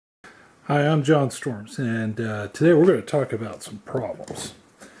Hi, I'm John Storms, and today we're going to talk about some problems.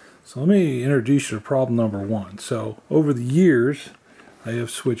 So let me introduce you to problem number one. So over the years, I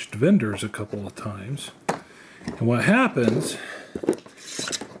have switched vendors a couple of times, and what happens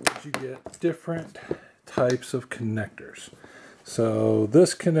is you get different types of connectors. So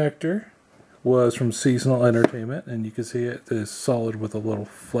this connector was from Seasonal Entertainment, and you can see it is solid with a little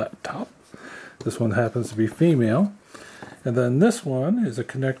flat top. This one happens to be female. And then this one is a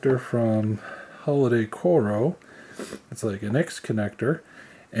connector from Holiday Coro. It's like an X connector,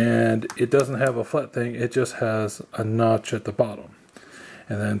 and it doesn't have a flat thing, it just has a notch at the bottom.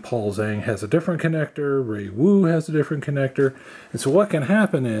 And then Paul Zhang has a different connector, Ray Wu has a different connector. And so what can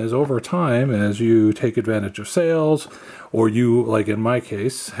happen is, over time, as you take advantage of sales, or you, like in my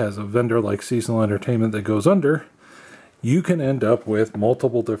case, has a vendor like Seasonal Entertainment that goes under, you can end up with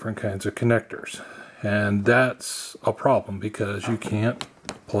multiple different kinds of connectors. And that's a problem because you can't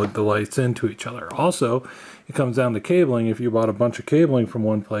plug the lights into each other. Also, it comes down to cabling. If you bought a bunch of cabling from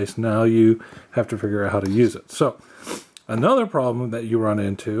one place, now you have to figure out how to use it. So another problem that you run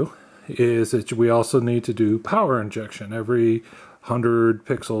into is that we also need to do power injection every 100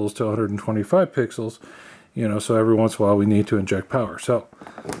 pixels to 125 pixels. You know, so every once in a while we need to inject power. So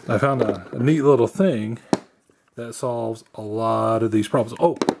I found a neat little thing that solves a lot of these problems.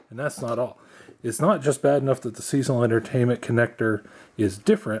 Oh, and that's not all. It's not just bad enough that the Seasonal Entertainment connector is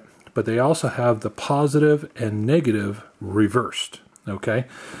different, but they also have the positive and negative reversed. Okay,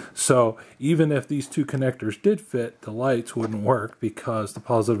 so even if these two connectors did fit, the lights wouldn't work because the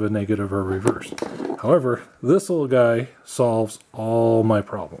positive and negative are reversed. However, this little guy solves all my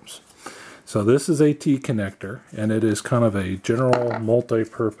problems. So this is a T connector, and it is kind of a general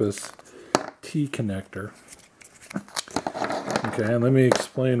multi-purpose T connector. Okay, and let me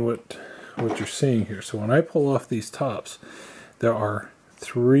explain what you're seeing here. So when I pull off these tops, there are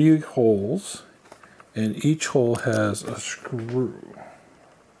 3 holes, and each hole has a screw.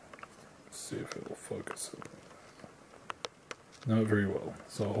 Let's see if it will focus. Not very well,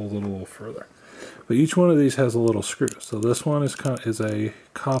 so I'll hold it a little further. But each one of these has a little screw. So this one is a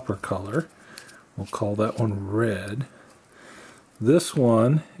copper color. We'll call that one red. This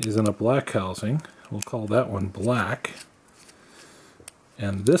one is in a black housing. We'll call that one black.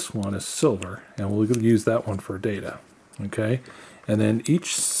 And this one is silver, and we'll use that one for data. Okay, and then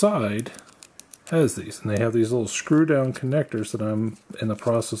each side has these, and they have these little screw down connectors that I'm in the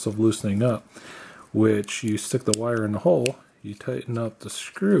process of loosening up, which you stick the wire in the hole, you tighten up the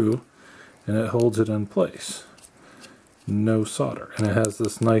screw, and it holds it in place. No solder. And it has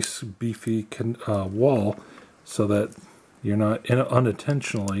this nice beefy wall so that you're not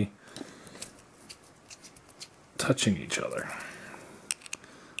unintentionally touching each other.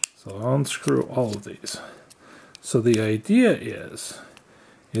 So I'll unscrew all of these. So the idea is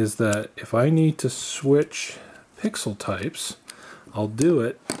that if I need to switch pixel types, I'll do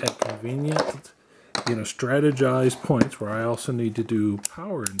it at convenient, strategized points where I also need to do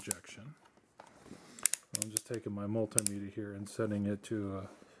power injection. I'm just taking my multimeter here and setting it to a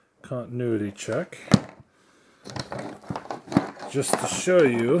continuity check, just to show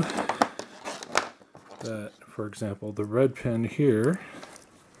you that, for example, the red pin here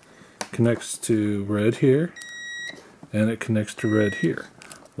connects to red here, and it connects to red here.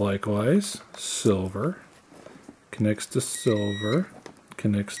 Likewise, silver connects to silver,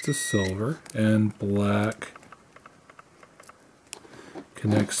 and black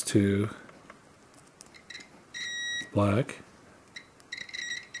connects to black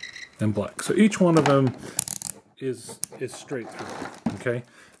and black. So each one of them is straight through. Okay,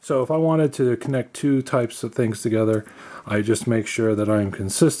 so if I wanted to connect 2 types of things together, I just make sure that I'm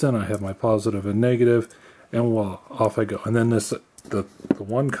consistent. I have my positive and negative, and voila, off I go. And then the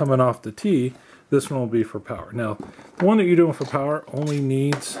one coming off the T, this one will be for power. Now, the one that you're doing for power only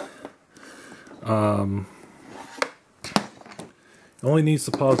needs the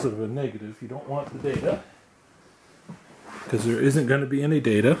positive and negative. You don't want the data, because there isn't going to be any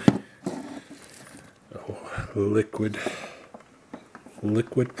data. Oh, liquid.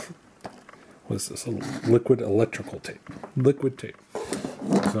 What is this? Liquid electrical tape. Liquid tape.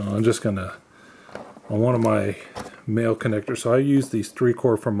 So I'm just gonna, on one of my male connectors, so I use these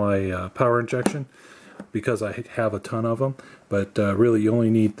 3-core for my power injection because I have a ton of them, but really you only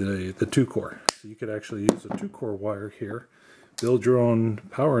need the 2-core. So you could actually use a 2-core wire here, build your own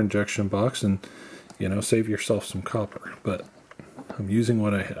power injection box, and save yourself some copper. But I'm using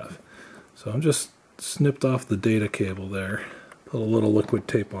what I have. So I'm just snipped off the data cable there. Put a little liquid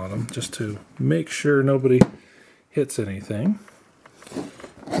tape on them just to make sure nobody hits anything.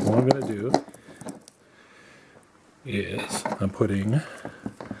 What I'm going to do is I'm putting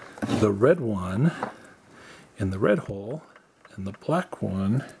the red one in the red hole and the black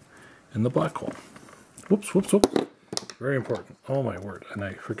one in the black hole. Whoops, whoops, whoops. Very important. Oh my word, and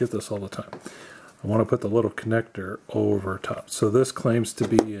I forget this all the time. I want to put the little connector over top. So this claims to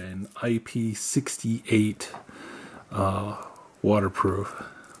be an IP68 waterproof,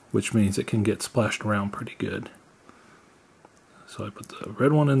 which means it can get splashed around pretty good. So I put the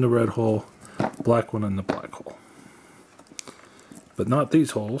red one in the red hole, black one in the black hole. But not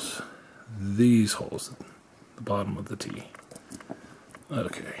these holes, the bottom of the T.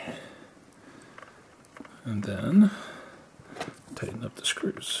 Okay. And then tighten up the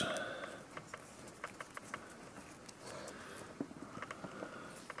screws.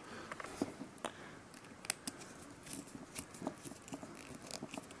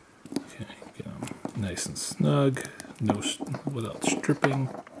 Okay, get them nice and snug, without stripping.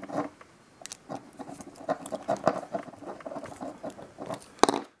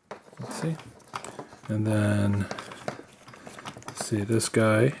 Let's see. And then, see, this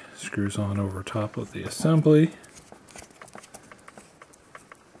guy screws on over top of the assembly.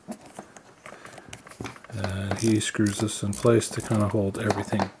 And he screws this in place to kind of hold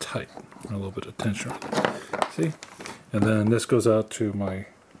everything tight. A little bit of tension. See? And then this goes out to my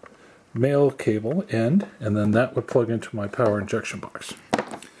male cable end, and then that would plug into my power injection box.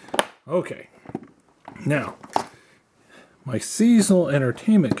 Okay. Now, my seasonal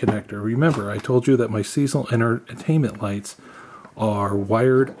entertainment connector. Remember, I told you that my seasonal entertainment lights are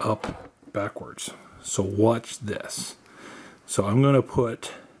wired up backwards. So watch this. So I'm going to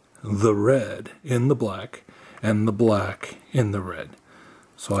put the red in the black and the black in the red.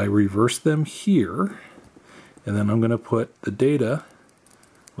 So I reverse them here, and then I'm going to put the data,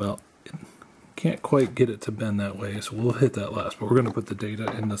 well, can't quite get it to bend that way, so we'll hit that last, but we're going to put the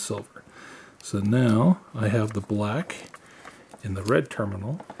data in the silver. So now I have the black in the red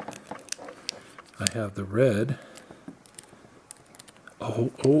terminal. I have the red.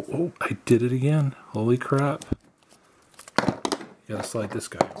 Oh, I did it again. Holy crap. You gotta slide this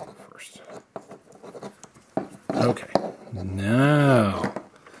guy over first. Okay, now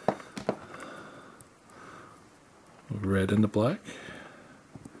red and the black,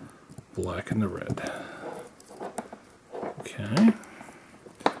 black and the red. Okay,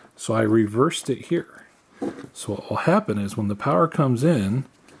 so I reversed it here. So what will happen is when the power comes in,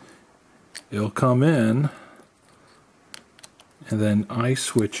 it'll come in, and then I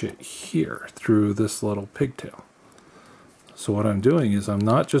switch it here through this little pigtail. So what I'm doing is I'm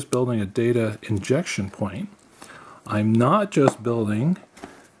not just building a data injection point, I'm not just building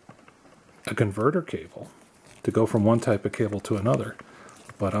a converter cable to go from one type of cable to another,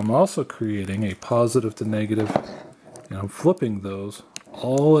 but I'm also creating a positive to negative, and I'm flipping those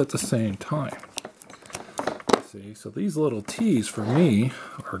all at the same time. See, so these little T's for me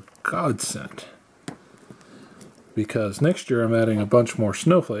are godsend, because next year I'm adding a bunch more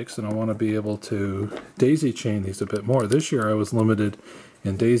snowflakes and I want to be able to daisy chain these a bit more. This year I was limited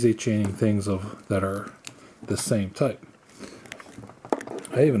in daisy chaining things that are the same type.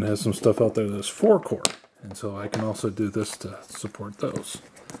 I even have some stuff out there that's 4-core, and so I can also do this to support those.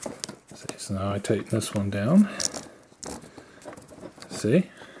 See, so now I tighten this one down. See?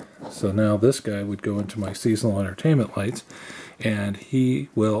 So now this guy would go into my seasonal entertainment lights, and he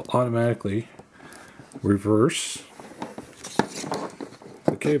will automatically reverse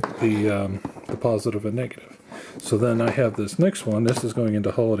the positive and negative. So then I have this next one. This is going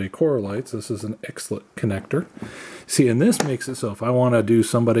into holiday core lights. This is an XLIT connector. See, and this makes it so if I want to do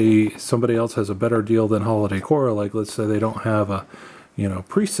somebody else has a better deal than holiday core, like let's say they don't have a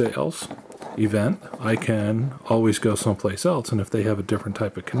pre-sales event, I can always go someplace else, and if they have a different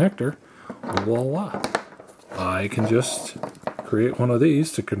type of connector, voila, I can just create one of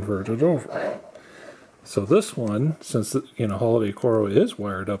these to convert it over. So this one, since holiday core is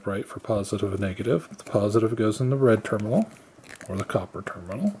wired upright for positive and negative, the positive goes in the red terminal or the copper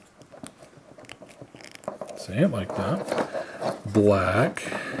terminal. Say it like that. Black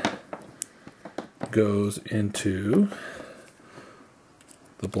goes into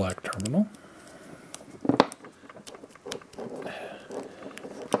the black terminal.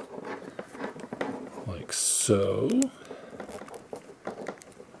 Like so.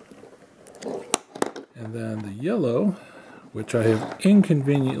 And then the yellow, which I have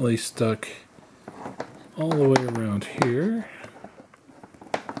inconveniently stuck all the way around here.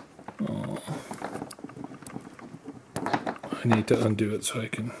 Oh. I need to undo it so I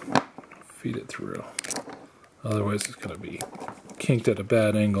can feed it through. Otherwise it's going to be kinked at a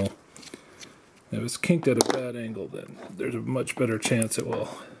bad angle. If it's kinked at a bad angle, then there's a much better chance it will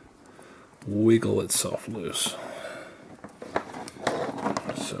wiggle itself loose.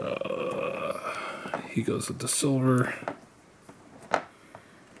 So he goes into silver.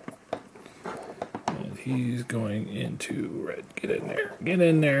 And he's going into red. Get in there. Get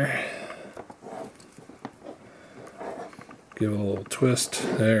in there. Give it a little twist.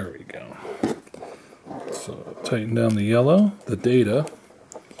 There we go. So tighten down the yellow, the data,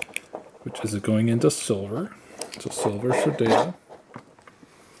 which is going into silver. So silver's for data.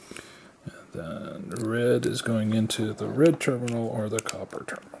 And then red is going into the red terminal or the copper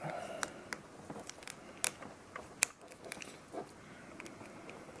terminal.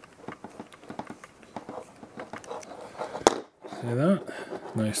 See that?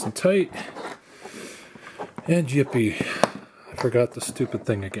 Nice and tight. And yippee. I forgot the stupid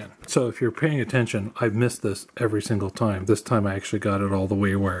thing again. So if you're paying attention, I've missed this every single time. This time I actually got it all the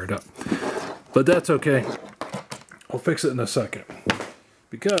way wired up. But that's okay. I'll fix it in a second.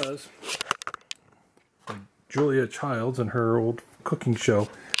 Because Julia Childs and her old cooking show,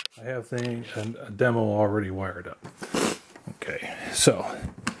 I have a demo already wired up. Okay, so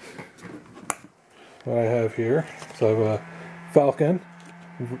what I have here, so I have a Falcon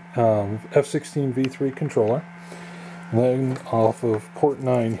F16 V3 controller. And then off of port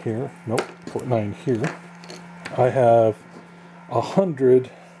 9 here, nope, port 9 here, I have 100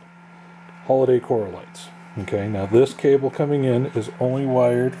 Holiday Coral lights. Okay, now this cable coming in is only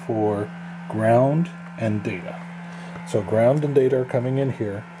wired for ground and data. So ground and data are coming in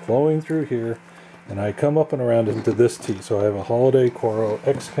here, flowing through here, and I come up and around into this T. So I have a Holiday Coral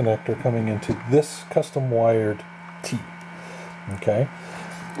X connector coming into this custom wired T. Okay,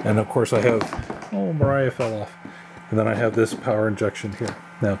 and of course I have, oh, Mariah fell off. And then I have this power injection here.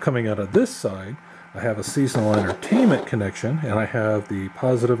 Now coming out of this side, I have a seasonal entertainment connection, and I have the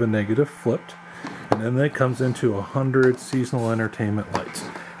positive and negative flipped. And then it comes into 100 seasonal entertainment lights.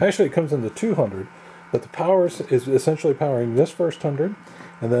 Actually, it comes into 200, but the power is essentially powering this first 100,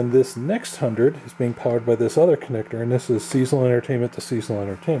 and then this next 100 is being powered by this other connector, and this is seasonal entertainment to seasonal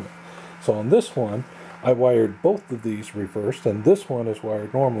entertainment. So on this one, I wired both of these reversed, and this one is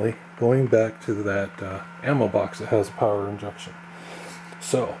wired normally, going back to that ammo box that has power injection.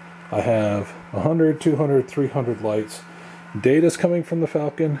 So I have 100, 200, 300 lights. Data's coming from the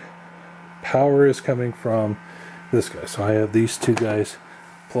Falcon. Power is coming from this guy. So I have these two guys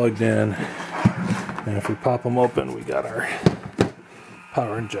plugged in, and if we pop them open, we got our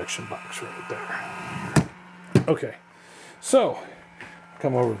power injection box right there. Okay, so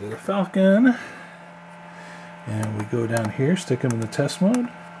come over to the Falcon. And we go down here, stick them in the test mode,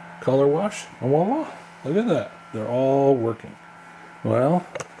 color wash, and voila, look at that. They're all working. Well,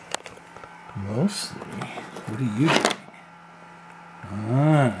 mostly, what are you doing?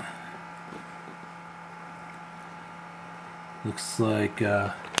 Ah. Looks like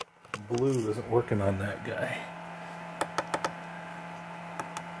blue isn't working on that guy.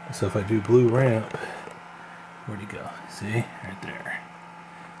 So if I do blue ramp, where'd he go? See? Right there.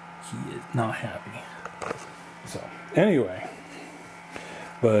 He is not happy. So, anyway,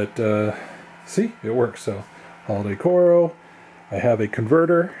 but see, it works. So, Holiday Coral, I have a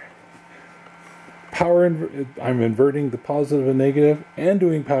converter, I'm inverting the positive and negative and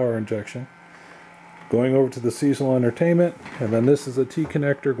doing power injection, going over to the seasonal entertainment, and then this is a T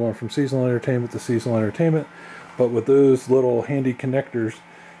connector going from seasonal entertainment to seasonal entertainment. But with those little handy connectors,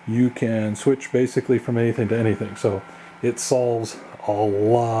 you can switch basically from anything to anything. So, it solves a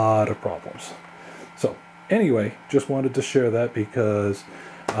lot of problems. So, anyway, just wanted to share that because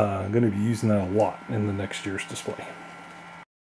I'm going to be using that a lot in the next year's display.